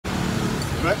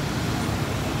What?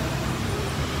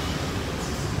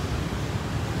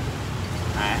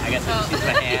 Alright, I guess I'll just use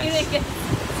my hands.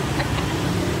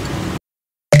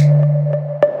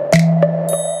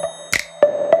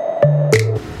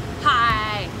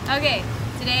 Hi! Okay,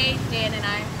 today Dan and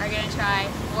I are going to try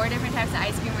 4 different types of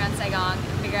ice cream around Saigon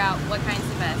and figure out what kind's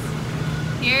the best.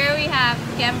 Here we have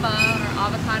gemba or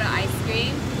avocado ice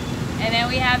cream, and then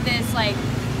we have this like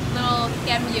little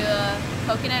gemye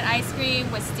coconut ice cream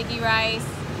with sticky rice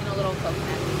and a little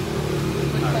coconut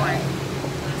with corn.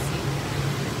 Let's see.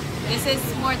 This is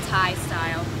more Thai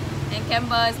style, and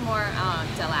gemba is more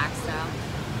Delac style.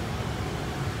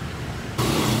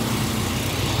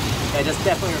 It just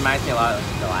definitely reminds me a lot of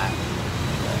the last.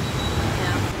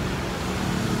 Yeah.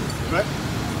 What?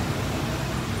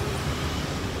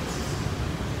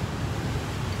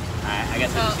 Alright, I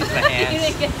guess I'll just use my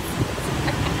hands.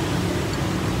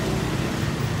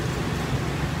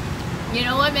 You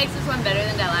know what makes this one better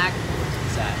than Delac?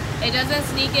 What's that? It doesn't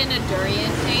sneak in a durian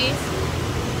taste.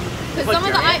 Cause What, some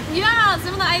of the durian?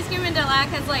 some of the ice cream in Delac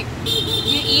has like,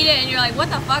 you eat it and you're like, what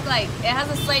the fuck? Like, it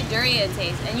has a slight durian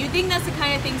taste, and you think that's the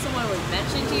kind of thing someone would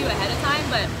mention to you ahead of time,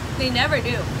 but they never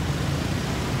do.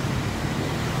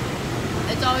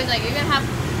 It's always like, you're gonna have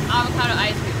avocado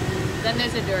ice cream, then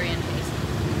there's a durian taste.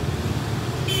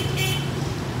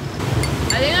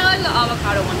 I think I like the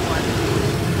avocado one more.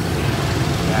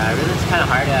 Yeah, really it's kind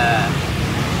of hard to...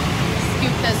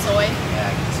 Scoop the soy.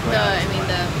 Yeah, get the soy out.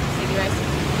 The sticky rice.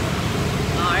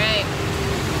 Alright.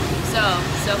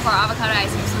 So far avocado ice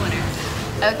cream's the winner.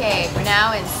 Okay, we're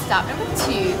now in stop number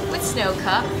 2 with Snow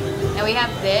Cup. And we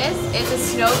have this. It's a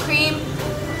snow cream.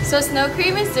 So snow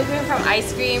cream is different from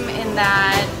ice cream in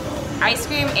that ice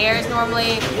cream air is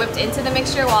normally whipped into the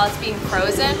mixture while it's being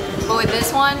frozen. But with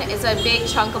this one, it's a big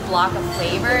chunk of block of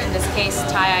flavor, in this case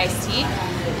Thai iced tea.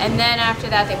 And then after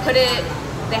that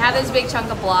they have this big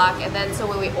chunk of block, and then so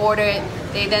when we order it,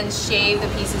 they then shave the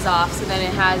pieces off, so then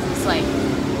it has this like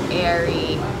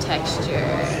airy texture.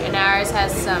 And ours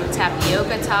has some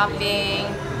tapioca topping,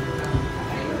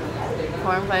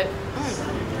 corn pie.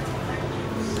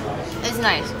 It's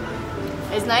nice.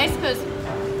 It's nice because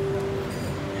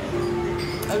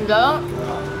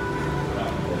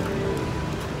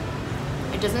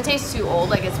it doesn't taste too old,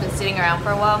 like it's been sitting around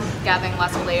for a while, gathering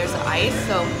lots of layers of ice,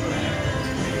 so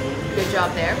good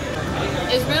job there.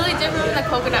 It's really different from the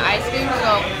coconut ice cream,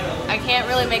 so I can't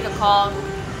really make a call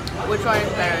which one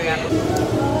is better yet.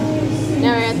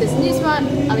 Now we're at this new spot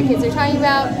all the kids are talking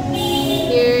about.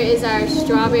 Here is our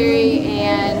strawberry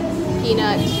and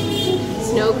peanut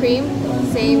snow cream.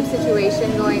 Same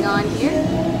situation going on here.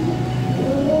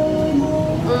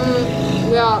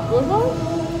 Yeah,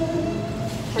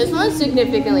 this one's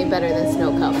significantly better than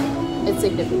Snow Cup. It's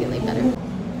significantly better.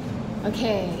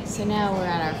 Okay, so now we're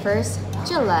at our first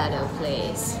gelato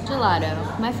place.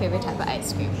 Gelato, my favorite type of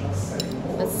ice cream.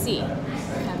 Let's see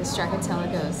how the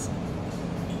stracciatella goes.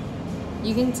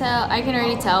 You can tell, I can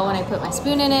already tell when I put my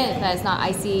spoon in it that it's not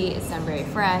icy, it's not very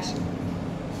fresh.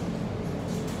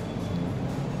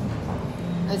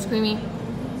 It's creamy,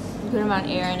 good amount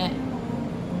of air in it.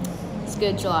 It's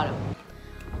good gelato.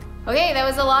 Okay, that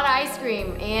was a lot of ice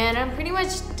cream, and I'm pretty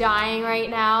much dying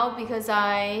right now because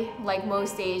I, like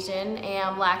most Asian,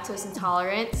 am lactose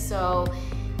intolerant. So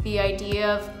the idea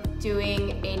of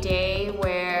doing a day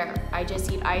where I just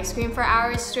eat ice cream for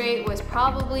hours straight was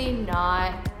probably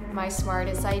not my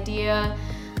smartest idea.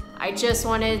 I just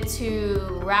wanted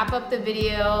to wrap up the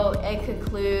video and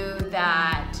conclude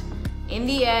that in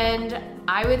the end,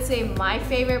 I would say my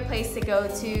favorite place to go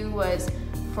to was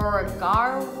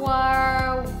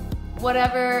Furagarwa,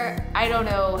 whatever, I don't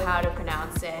know how to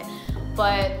pronounce it,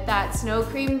 but that snow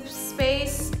cream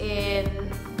space in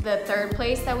the 3rd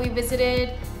place that we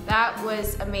visited, that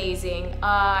was amazing.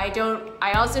 I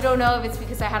also don't know if it's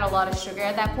because I had a lot of sugar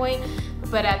at that point,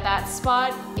 but at that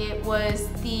spot, it was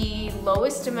the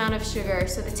lowest amount of sugar,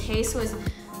 so the taste was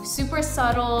super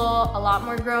subtle, a lot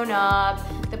more grown up.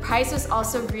 The price was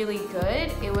also really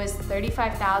good. It was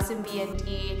 35,000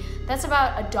 BND. That's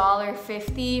about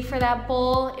 $1.50 for that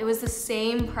bowl. It was the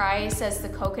same price as the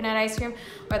coconut ice cream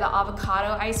or the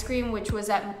avocado ice cream, which was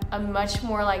at a much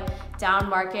more like down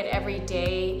market,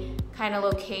 everyday kind of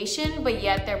location, but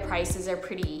yet their prices are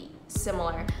pretty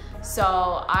similar.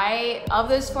 So of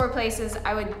those 4 places,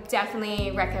 I would definitely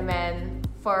recommend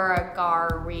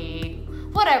Furagarwa.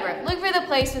 Whatever, look for the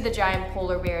place with the giant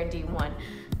polar bear in D1.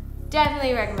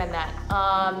 Definitely recommend that.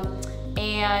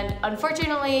 And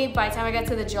unfortunately, by the time I got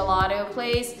to the gelato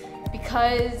place,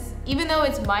 because even though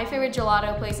it's my favorite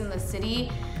gelato place in the city,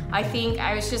 I think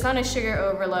I was just on a sugar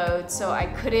overload, so I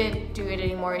couldn't do it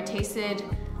anymore. It tasted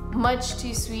much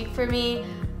too sweet for me.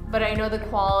 but I know the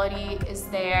quality is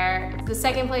there. The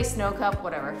second place, Snow Cup,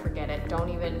 whatever, forget it. Don't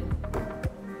even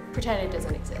pretend it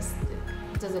doesn't exist.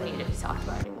 It doesn't need to be talked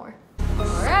about anymore. All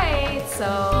right, so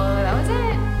that was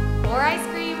it. 4 ice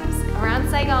creams around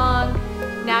Saigon.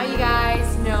 Now you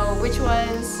guys know which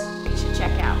ones